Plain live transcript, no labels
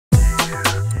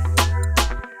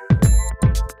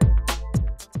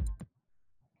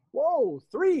Whoa,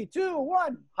 3, 2,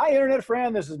 1. Hi, Internet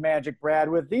friend. This is MagicBrad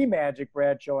with the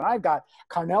MagicBrad Show, and I've got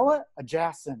Carnellia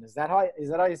Ajasin. Is that how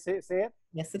you say it?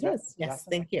 Yes, it is. Yes,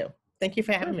 thank you. Thank you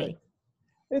for having me.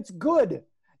 It's good.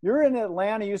 You're in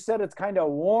Atlanta. You said it's kind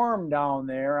of warm down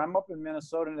there. I'm up in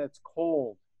Minnesota, and it's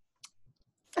cold.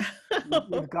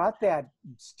 You've got that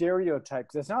stereotype,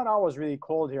 because it's not always really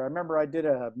cold here. I remember I did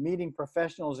a Meeting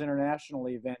Professionals International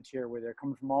event here where they're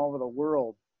coming from all over the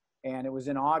world. And it was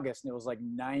in August, and it was like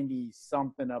 90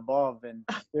 something above, and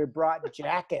they brought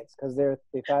jackets because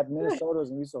they thought Minnesota was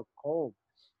gonna be so cold.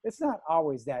 It's not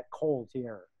always that cold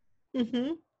here.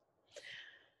 Mm-hmm.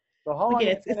 So how long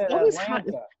it's always hot.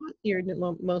 It's hot here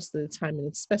most of the time,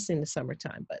 and especially in the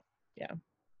summertime. But yeah.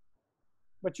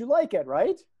 But you like it,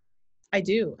 right? I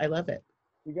do. I love it.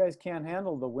 You guys can't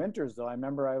handle the winters, though. I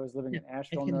remember I was living in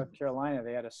Asheville, North Carolina.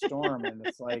 They had a storm, and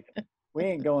it's like we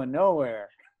ain't going nowhere.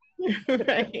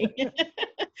 Right.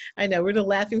 I know, we're the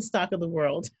laughing stock of the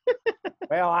world.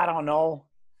 Well, I don't know.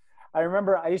 I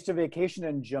remember I used to vacation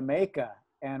in Jamaica,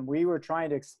 and we were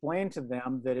trying to explain to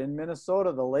them that in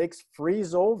Minnesota the lakes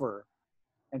freeze over,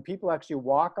 and people actually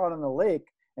walk out on the lake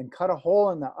and cut a hole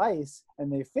in the ice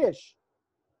and they fish.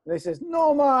 They says,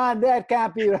 "No, man, that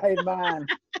can't be right, man."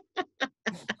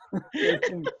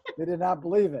 They did not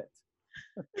believe it.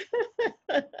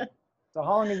 So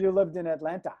how long have you lived in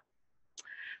Atlanta?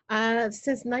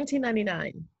 Since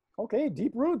 1999. Okay,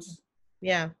 deep roots.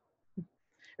 Yeah.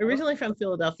 Originally from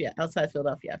Philadelphia, outside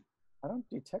Philadelphia. I don't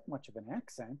detect much of an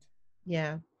accent.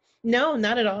 Yeah. No,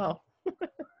 not at all.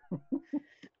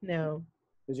 No.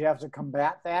 Did you have to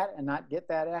combat that and not get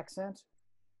that accent?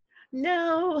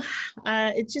 No,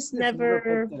 it just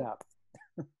never picked it up.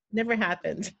 Never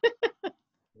happened.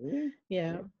 Really?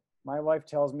 Yeah. My wife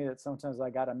tells me that sometimes I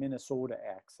got a Minnesota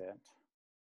accent.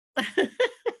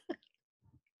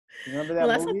 You remember that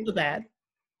that's movie? not so bad.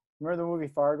 Remember the movie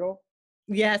Fargo?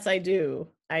 Yes, I do.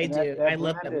 I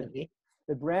love that movie.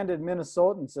 The branded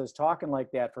Minnesotan says talking like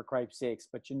that, for Christ's sakes.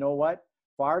 But you know what?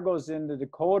 Fargo's in the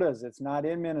Dakotas. It's not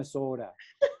in Minnesota.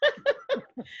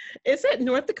 Is it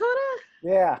North Dakota?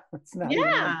 Yeah. It's not.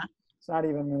 Yeah. It's not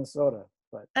even Minnesota.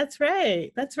 But that's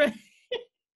right. That's right.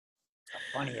 The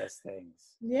funniest things.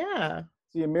 Yeah.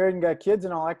 So you married and got kids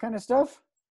and all that kind of stuff?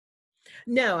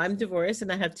 No, I'm divorced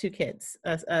and I have 2 kids.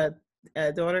 A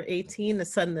daughter 18, a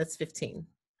son that's 15.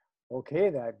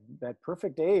 Okay, that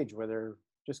perfect age where they're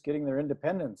just getting their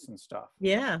independence and stuff.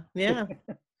 Yeah, yeah.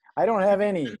 I don't have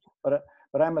any, but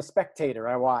I'm a spectator.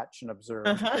 I watch and observe.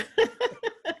 Uh-huh.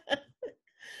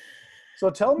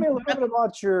 So tell me a little bit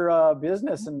about your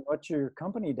business and what your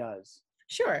company does.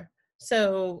 Sure.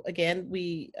 So again,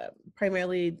 we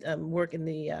primarily work in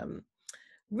the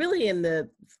really in the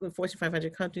Fortune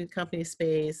 500 company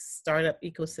space, startup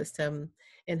ecosystem,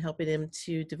 and helping them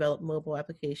to develop mobile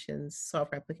applications,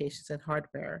 software applications, and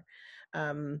hardware.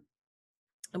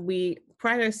 We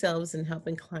pride ourselves in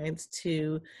helping clients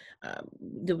to,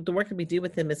 the work that we do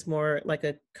with them is more like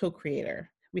a co-creator.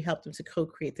 We help them to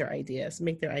co-create their ideas,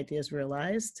 make their ideas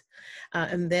realized.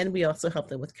 And then we also help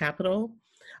them with capital.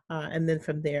 And then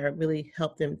from there, really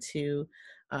help them to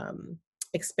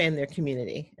expand their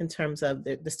community in terms of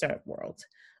the startup world.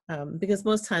 Because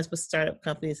most times with startup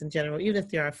companies in general, even if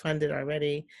they are funded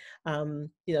already,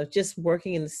 just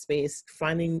working in the space,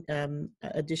 finding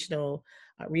additional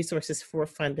resources for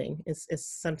funding is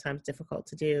sometimes difficult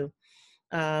to do.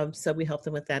 So we help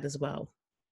them with that as well.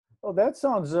 Well, that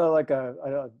sounds like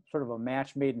a sort of a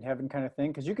match made in heaven kind of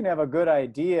thing, because you can have a good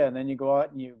idea and then you go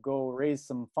out and you go raise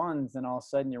some funds and all of a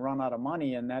sudden you run out of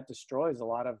money, and that destroys a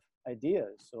lot of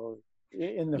ideas. So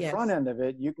in the front end of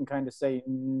it, you can kind of say,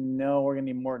 no, we're going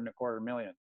to need more than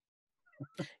 $250,000.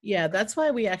 Yeah, that's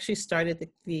why we actually started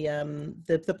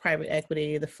the private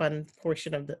equity, the fund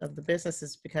portion of the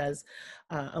businesses, because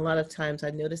a lot of times I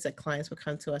noticed that clients would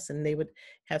come to us and they would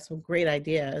have some great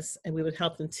ideas, and we would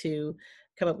help them to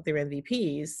come up with their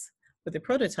MVPs, with their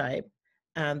prototype.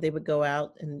 They would go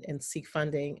out and seek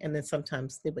funding, and then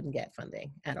sometimes they wouldn't get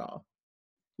funding at all.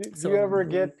 Do you ever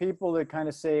get people that kind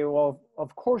of say, well,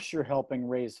 of course you're helping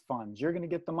raise funds, you're going to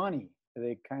get the money? Do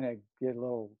they kind of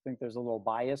think there's a little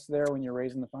bias there when you're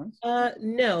raising the funds?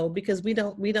 No, because we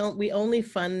only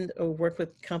fund or work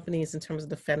with companies in terms of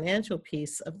the financial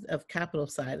piece of capital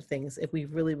side of things if we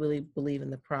really, really believe in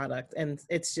the product. And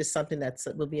it's just something that's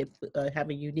will have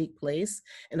a unique place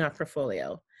in our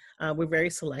portfolio. We're very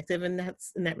selective in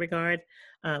that regard.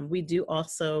 We do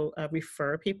also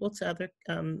refer people to other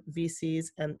VCs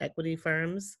and equity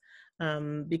firms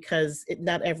because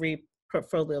not every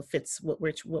portfolio fits what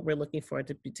we're looking for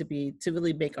to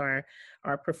really make our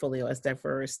portfolio as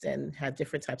diverse and have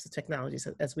different types of technologies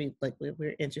as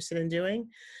we're interested in doing.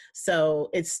 So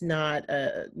it's not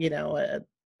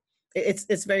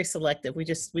it's very selective. We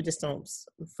just don't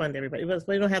fund everybody.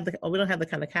 We don't have the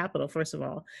kind of capital, first of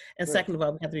all, and Sure. second of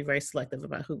all, we have to be very selective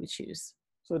about who we choose.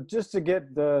 So just to get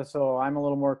so I'm a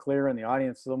little more clear and the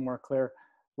audience is a little more clear,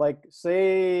 like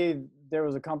say there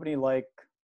was a company like,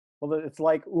 well, it's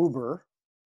like Uber,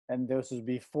 and this was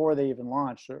before they even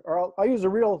launched, or I'll use a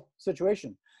real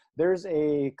situation. There's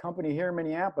a company here in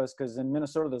Minneapolis, because in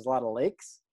Minnesota there's a lot of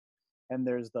lakes, and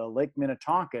there's the Lake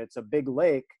Minnetonka. It's a big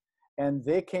lake, and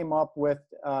they came up with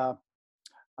an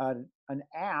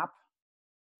app.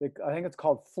 I think it's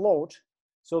called Float,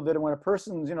 so that when a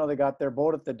person's, they got their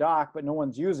boat at the dock, but no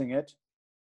one's using it,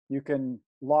 you can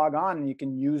log on and you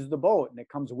can use the boat, and it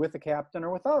comes with a captain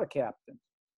or without a captain.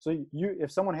 So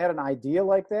if someone had an idea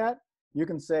like that, you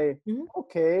can say, Mhm.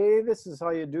 okay, this is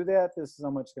how you do that. This is how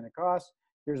much it's going to cost.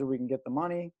 Here's where we can get the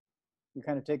money. You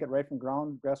kind of take it right from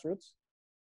grassroots.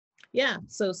 Yeah.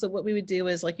 So what we would do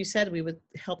is, like you said, we would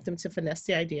help them to finesse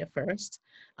the idea first.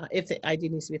 If the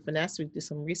idea needs to be finessed, we do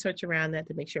some research around that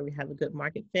to make sure we have a good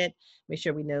market fit, make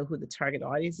sure we know who the target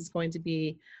audience is going to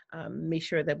be, make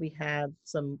sure that we have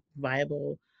some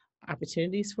viable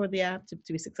opportunities for the app to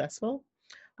be successful.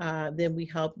 Then we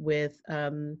help with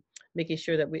making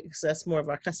sure that we access more of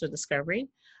our customer discovery.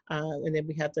 And then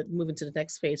we have to move into the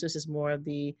next phase, which is more of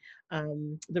the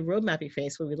road mapping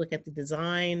phase, where we look at the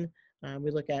design,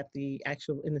 we look at the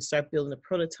actual, and then start building a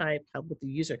prototype, what the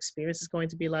user experience is going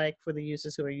to be like for the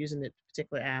users who are using the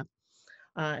particular app.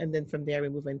 And then from there, we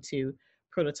move into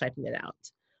prototyping it out.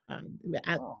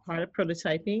 Oh, Part of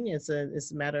prototyping is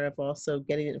a matter of also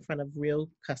getting it in front of real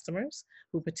customers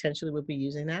who potentially would be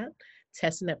using that,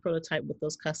 testing that prototype with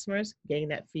those customers, getting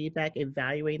that feedback,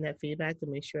 evaluating that feedback to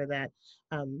make sure that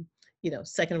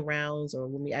second rounds, or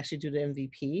when we actually do the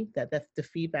MVP, that the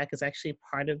feedback is actually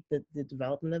part of the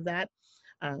development of that.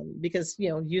 Because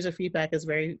user feedback is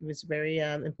very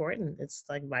important. It's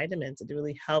like vitamins. It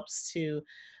really helps to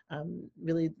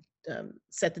really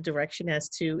set the direction as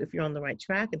to if you're on the right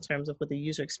track in terms of what the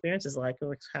user experience is like,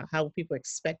 or how people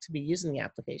expect to be using the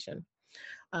application.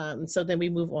 So then we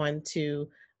move on to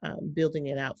building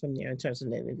it out from there in terms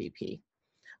of an MVP.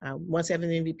 Once you have an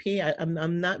MVP,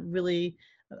 I'm not really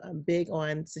big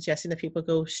on suggesting that people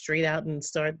go straight out and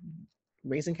start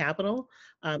raising capital.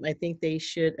 I think they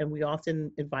should, and we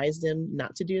often advise them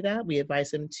not to do that. We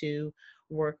advise them to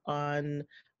work on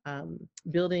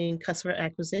building customer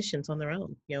acquisitions on their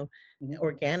own, mhm.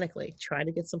 organically. Try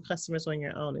to get some customers on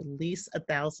your own, at least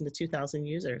 1,000 to 2,000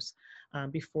 users,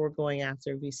 before going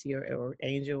after VC or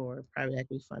angel or private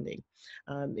equity funding.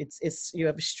 You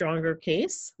have a stronger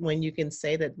case when you can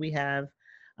say that we have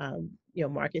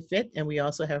market fit, and we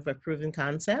also have a proven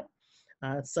concept,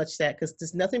 such that, because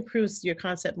there's nothing proves your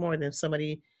concept more than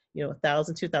somebody,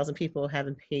 1,000, 2,000 people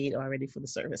haven't paid already for the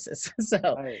services. So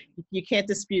Right. you can't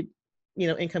dispute,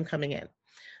 income coming in.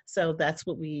 So that's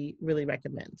what we really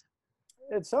recommend.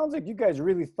 It sounds like you guys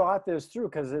really thought this through,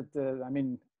 because I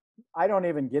mean, I don't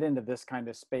even get into this kind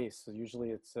of space. So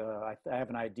usually it's, I have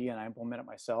an idea and I implement it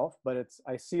myself, but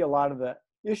I see a lot of the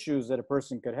issues that a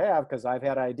person could have, because I've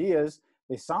had ideas,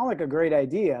 they sound like a great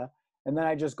idea, and then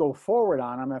I just go forward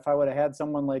on them. If I would have had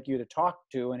someone like you to talk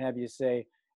to and have you say,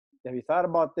 have you thought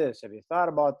about this? Have you thought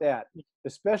about that?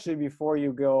 Especially before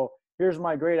you go, here's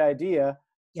my great idea.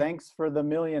 Yeah. Thanks for the $1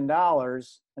 million.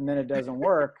 And then it doesn't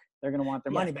work. They're going to want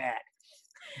their Yeah. money back.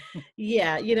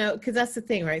 Yeah, because that's the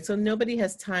thing, right? So nobody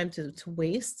has time to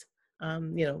waste,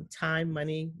 time,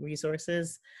 money,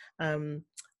 resources, um,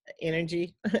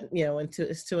 energy,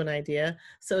 into an idea.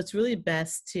 So it's really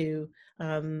best to,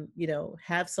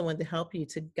 have someone to help you,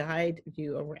 to guide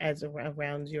you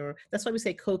around your. That's why we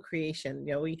say co-creation.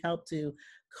 We help to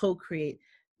co-create,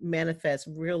 manifest,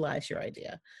 realize your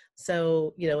idea.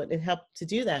 So it helped to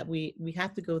do that. We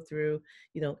have to go through,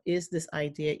 is this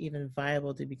idea even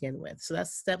viable to begin with? So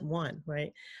that's step one,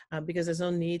 right? Because there's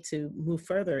no need to move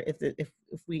further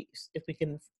if we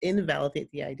can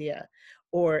invalidate the idea,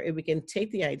 or if we can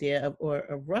take the idea or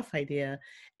a rough idea,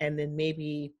 and then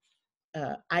maybe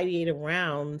ideate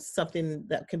around something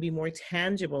that can be more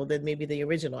tangible than maybe the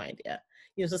original idea.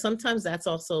 So sometimes that's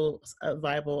also a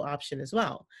viable option as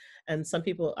well. And some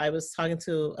people, I was talking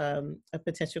to a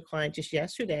potential client just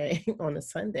yesterday on a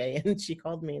Sunday, and she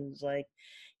called me and was like,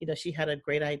 she had a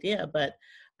great idea, but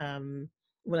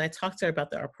when I talked to her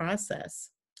about our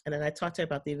process, and then I talked to her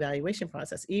about the evaluation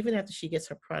process, even after she gets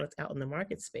her product out in the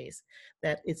market space,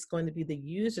 that it's going to be the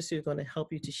users who are going to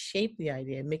help you to shape the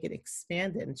idea and make it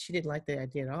expanded. And she didn't like the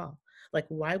idea at all. Like,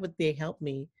 why would they help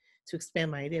me to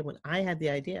expand my idea when I had the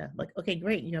idea? Like, okay,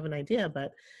 great, you have an idea,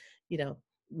 but you know,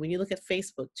 when you look at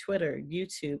Facebook, Twitter,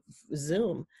 YouTube,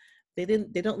 Zoom, they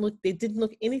didn't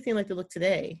look anything like they look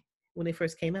today when they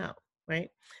first came out, right?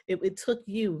 It took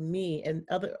you, me, and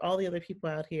all the other people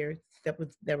out here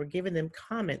that were giving them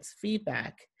comments,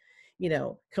 feedback, you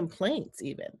know, complaints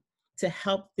even, to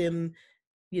help them,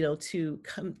 you know, to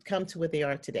come to where they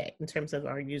are today in terms of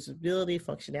our usability,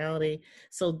 functionality.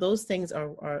 So those things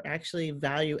are actually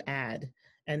value add,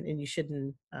 and you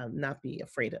shouldn't not be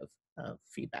afraid of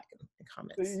feedback and So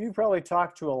comments. you probably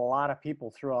talk to a lot of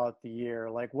people throughout the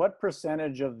year. Like, what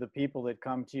percentage of the people that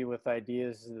come to you with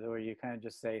ideas where you kind of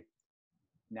just say,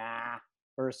 nah,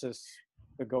 versus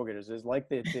the go-getters? Is like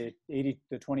the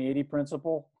 20-80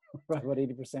 principle? About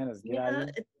 80% is get Yeah,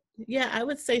 ideas. yeah, I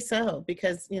would say so,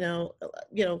 because you know,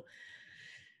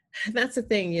 that's the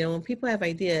thing, you know, when people have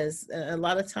ideas, a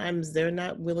lot of times they're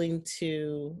not willing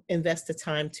to invest the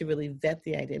time to really vet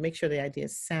the idea, make sure the idea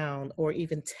is sound, or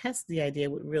even test the idea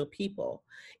with real people.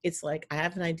 It's like, I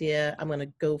have an idea, I'm going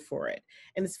to go for it.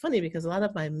 And it's funny because a lot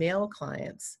of my male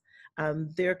clients,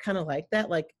 they're kind of like that.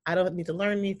 Like, I don't need to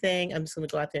learn anything. I'm just going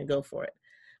to go out there and go for it.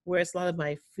 Whereas a lot of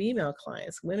my female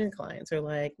clients, women clients, are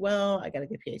like, well, I got to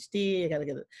get a PhD, I got to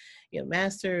get a, you know,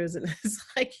 master's, and it's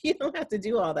like, you don't have to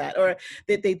do all that. Or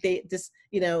they just,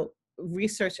 you know,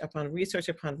 research upon research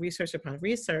upon research upon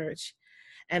research,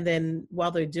 and then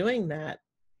while they're doing that,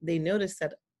 they notice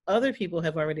that other people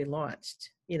have already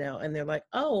launched, you know, and they're like,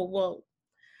 oh, well,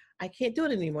 I can't do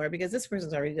it anymore because this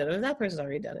person's already done it and that person's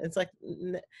already done it. It's like,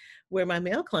 where my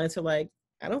male clients are like,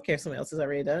 I don't care if someone else has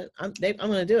already done it. I'm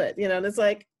going to do it. You know, and it's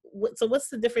like, so what's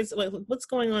the difference? Like, what's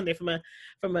going on there from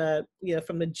a, you know,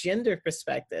 from the gender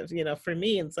perspective? You know, for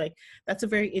me, it's like, that's a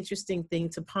very interesting thing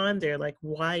to ponder. Like,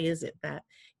 why is it that,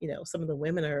 you know, some of the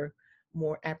women are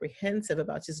more apprehensive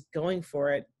about just going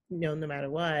for it, you know, no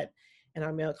matter what, and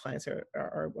our male clients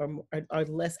are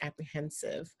less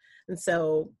apprehensive. And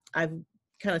so I've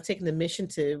kind of taken the mission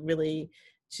to really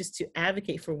just to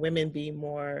advocate for women being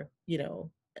more, you know,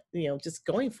 just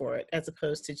going for it, as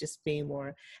opposed to just being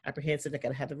more apprehensive. They got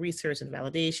to have the research and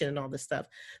validation and all this stuff.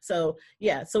 So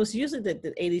yeah, so it's usually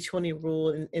the 80-20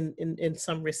 rule in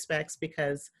some respects,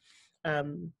 because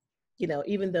um, you know,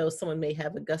 even though someone may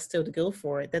have a gusto to go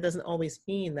for it, that doesn't always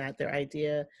mean that their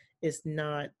idea is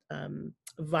not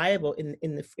viable in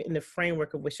the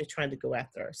framework of which they're trying to go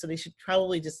after. So they should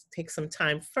probably just take some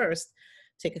time first,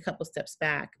 take a couple steps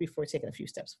back before taking a few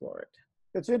steps forward.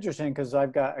 It's interesting because I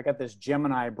got this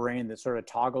Gemini brain that sort of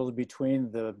toggles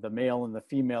between the male and the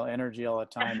female energy all the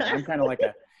time. And I'm kind of like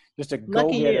just a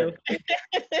Lucky go-getter. you.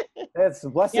 It's a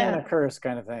blessing and Yeah. a curse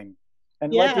kind of thing.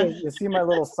 And like Yeah. you see my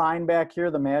little sign back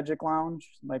here, the Magic Lounge.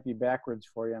 It might be backwards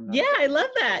for you. I'm not Yeah, sure. I love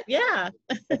that. Yeah.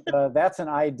 But, that's an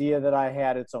idea that I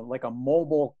had. It's like a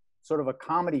mobile sort of a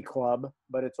comedy club,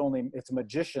 but it's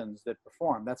magicians that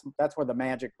perform. That's where the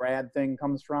MagicBrad thing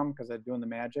comes from, because I'm doing the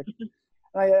magic.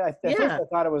 And at first Yeah. I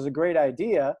thought it was a great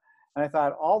idea, and I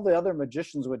thought all the other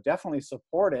magicians would definitely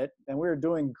support it. And we were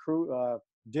doing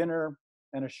dinner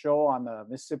and a show on the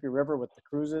Mississippi River with the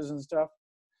cruises and stuff.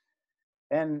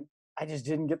 And I just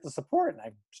didn't get the support, and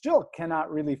I still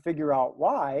cannot really figure out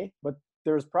why. But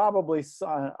there's probably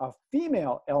a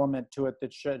female element to it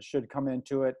that should come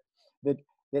into it,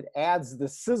 that adds the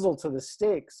sizzle to the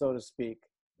steak, so to speak,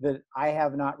 that I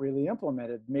have not really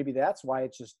implemented. Maybe that's why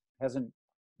it just hasn't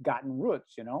gotten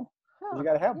roots, you know? Because Huh. you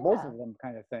got to have both Yeah. of them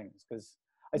kind of things. Because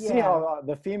I see Yeah. how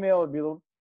the female would be a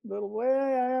little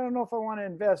way, I don't know if I want to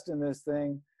invest in this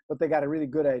thing, but they got a really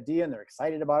good idea and they're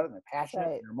excited about it and they're passionate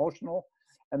Right. and they're emotional.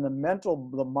 And the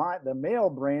male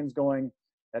brain's going,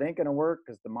 that ain't going to work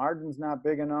because the margin's not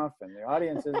big enough and the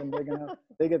audience isn't big enough.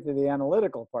 They get to the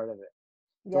analytical part of it.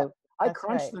 Yep. So I That's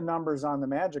crunch right. the numbers on the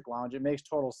Magic Lounge. It makes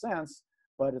total sense,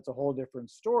 but it's a whole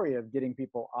different story of getting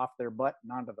people off their butt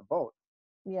and onto the boat.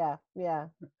 Yeah. Yeah.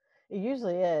 It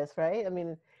usually is, right? I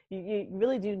mean, you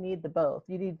really do need the both.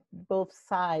 You need both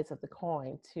sides of the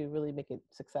coin to really make it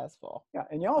successful. Yeah,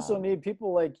 and you also Um, need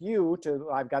people like you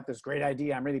I've got this great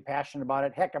idea. I'm really passionate about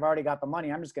it. Heck, I've already got the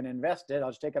money. I'm just going to invest it. I'll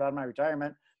just take it out of my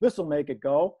retirement. This will make it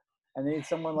go. And they need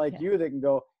someone like yeah. you that can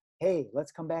go, hey,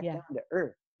 let's come back Yeah. down to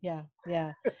earth. Yeah.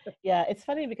 Yeah. Yeah. It's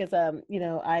funny because, you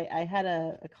know, I had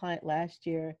a client last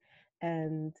year,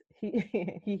 and he,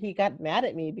 he got mad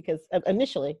at me because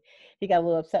initially he got a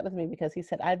little upset with me because he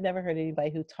said, I've never heard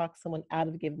anybody who talks someone out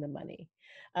of giving them money.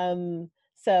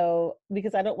 So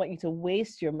because I don't want you to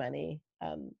waste your money,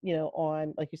 you know,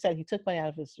 on, like you said, he took money out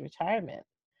of his retirement.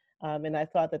 And I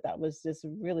thought that that was just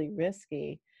really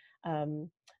risky. Um,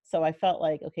 so I felt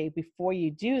like, okay, before you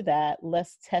do that,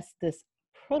 let's test this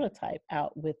prototype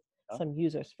out with some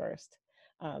users first.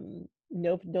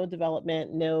 No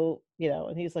development, no,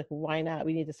 and he's like, why not?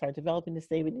 We need to start developing this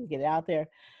thing. We need to get it out there.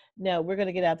 No, we're going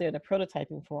to get out there in a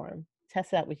prototyping form,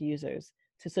 test it out with users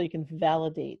so you can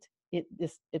validate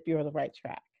if you're on the right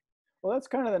track. Well, that's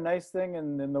kind of the nice thing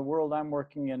in the world I'm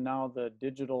working in now, the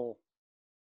digital,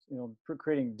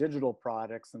 creating digital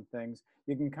products and things.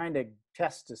 You can kind of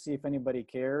test to see if anybody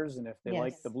cares and if they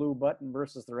like the blue button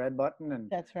versus the red button,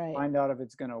 and that's right. find out if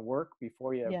it's going to work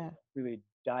before you really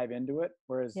dive into it.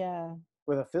 Whereas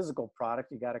with a physical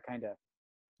product, you got to kind of,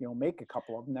 make a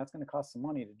couple of them. That's going to cost some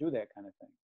money to do that kind of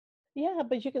thing. Yeah,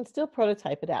 but you can still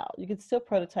prototype it out. You can still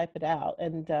prototype it out,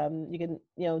 and you can,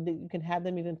 you can have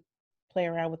them even play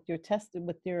around with your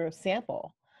with your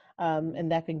sample,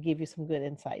 and that can give you some good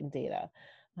insight and data.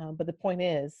 But the point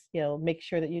is, make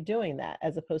sure that you're doing that,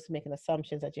 as opposed to making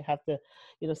assumptions that you have to,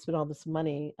 spend all this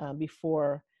money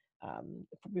before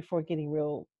getting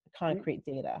real concrete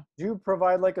data. Do you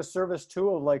provide like a service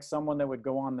too, of like someone that would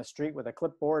go on the street with a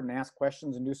clipboard and ask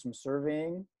questions and do some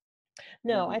surveying?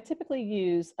 No, I typically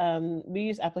use, we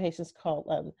use applications called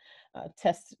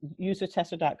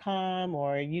usertester.com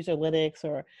or Userlytics,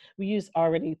 or we use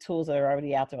already tools that are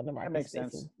already out there on the market. That makes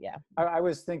sense. And, yeah. I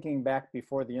was thinking back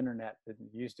before the internet that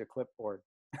used a clipboard.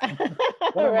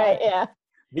 Right, yeah.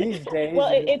 These days.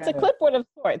 Well, it's a clipboard of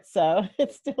sorts, so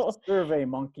it's still. Survey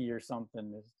Monkey or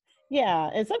something. Yeah,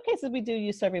 in some cases we do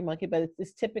use SurveyMonkey, but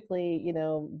it's typically,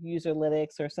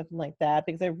 Userlytics or something like that,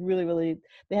 because they're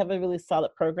they have a really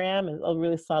solid program and a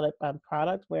really solid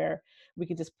product where we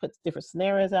can just put different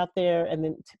scenarios out there, and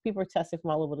then people are testing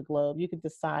from all over the globe. You can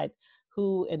decide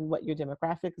who and what your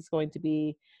demographic is going to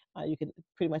be. You can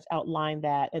pretty much outline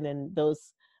that, and then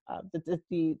those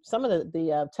some of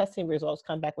the testing results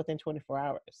come back within 24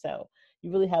 hours. So you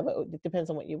really have it depends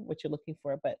on what you're looking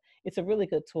for, but it's a really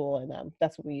good tool, and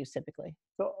that's what we use typically.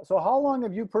 So how long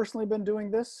have you personally been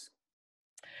doing this?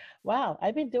 Wow,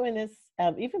 I've been doing this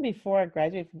even before I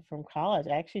graduated from college.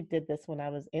 I actually did this when I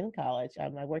was in college. I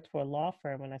worked for a law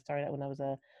firm when I started out when I was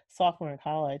a sophomore in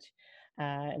college,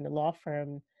 and the law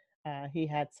firm he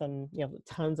had some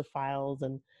tons of files,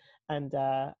 and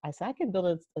I said, I can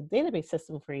build a database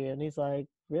system for you. And he's like,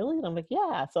 really? And I'm like,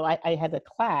 yeah. So I had a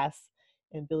class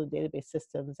in building database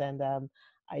systems, and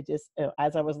I just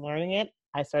as I was learning it,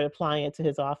 I started applying it to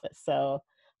his office. So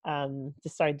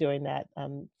just started doing that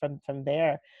from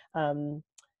there. And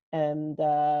then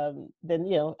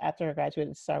after I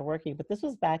graduated, started working. But this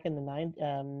was back in the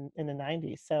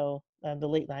 90s, so the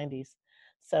late 90s.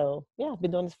 So yeah, I've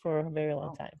been doing this for a very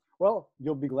long time. Well,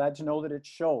 you'll be glad to know that it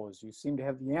shows. You seem to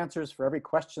have the answers for every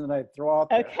question that I throw out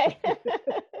there. Okay,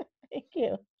 thank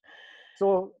you.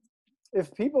 So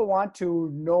if people want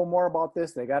to know more about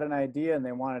this, they got an idea and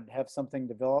they want to have something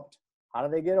developed, how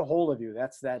do they get a hold of you?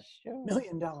 That's that $1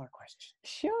 million question.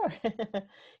 Sure.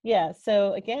 Yeah.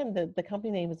 So again, the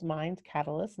company name is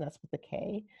MindKatalyst, and that's with a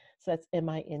K. So that's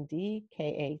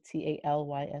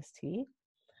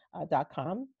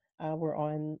MindKatalyst.com. We're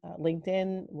on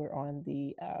LinkedIn. We're on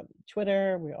the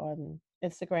Twitter. We're on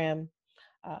Instagram.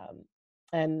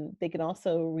 And they can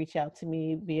also reach out to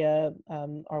me via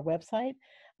our website.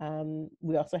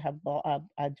 We also have,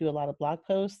 I do a lot of blog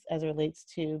posts as it relates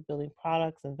to building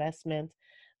products, investment,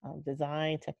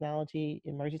 design, technology,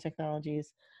 emerging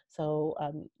technologies. So,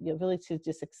 really to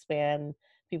just expand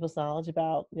people's knowledge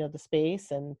about, the space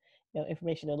and,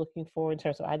 information they're looking for in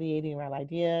terms of ideating around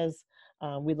ideas.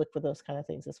 We look for those kind of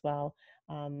things as well.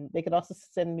 They could also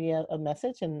send me a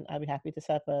message, and I'd be happy to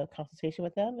set up a consultation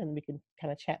with them, and we can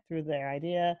kind of chat through their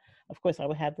idea. Of course, they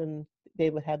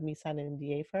would have me sign an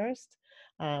NDA first.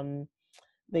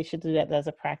 They should do that as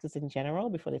a practice in general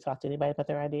before they talk to anybody about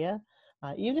their idea.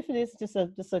 Even if it is just a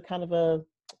kind of a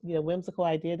whimsical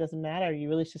idea, doesn't matter. You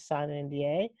really should sign an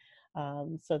NDA.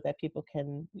 So that people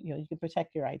can, you can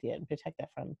protect your idea and protect that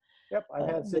from. Yep, I've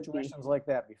had situations like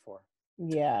that before.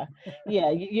 Yeah, yeah,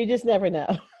 you just never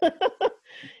know.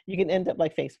 You can end up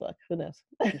like Facebook. Who knows?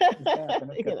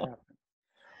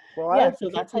 Well, I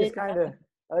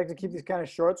like to keep these kind of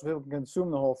short so people can consume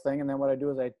the whole thing. And then what I do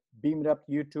is I beam it up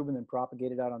to YouTube and then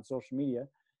propagate it out on social media.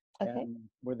 Okay. And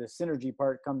where the synergy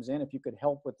part comes in, if you could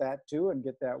help with that too and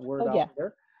get that word out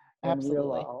there. And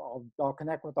absolutely. I'll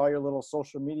connect with all your little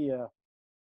social media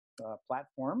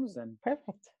platforms. And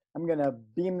perfect. I'm going to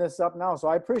beam this up now. So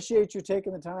I appreciate you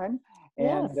taking the time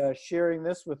and sharing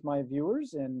this with my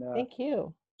viewers. And thank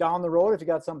you. Down the road, if you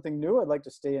got something new, I'd like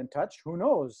to stay in touch. Who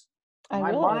knows?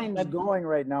 My mind's going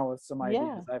right now with some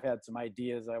ideas. I've had some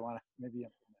ideas I want to maybe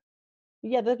implement.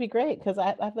 Yeah, that'd be great, because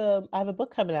I have a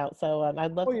book coming out, so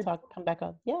I'd love to come back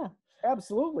on. Yeah,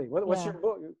 absolutely. What's your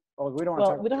book? Oh, we don't want to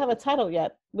Well, talk we don't about have a title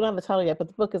yet. We don't have a title yet, but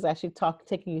the book is actually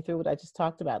taking you through what I just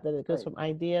talked about, that it goes Right. from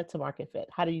idea to market fit.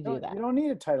 How do you do that? You don't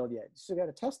need a title yet. You still got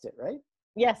to test it, right?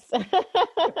 Yes.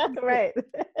 Right.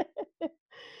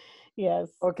 Yes.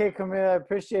 Okay, Camilla, I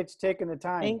appreciate you taking the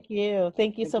time. Thank you.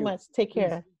 Thank you Thank so you. much. Take Peace.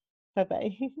 care.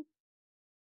 Bye-bye.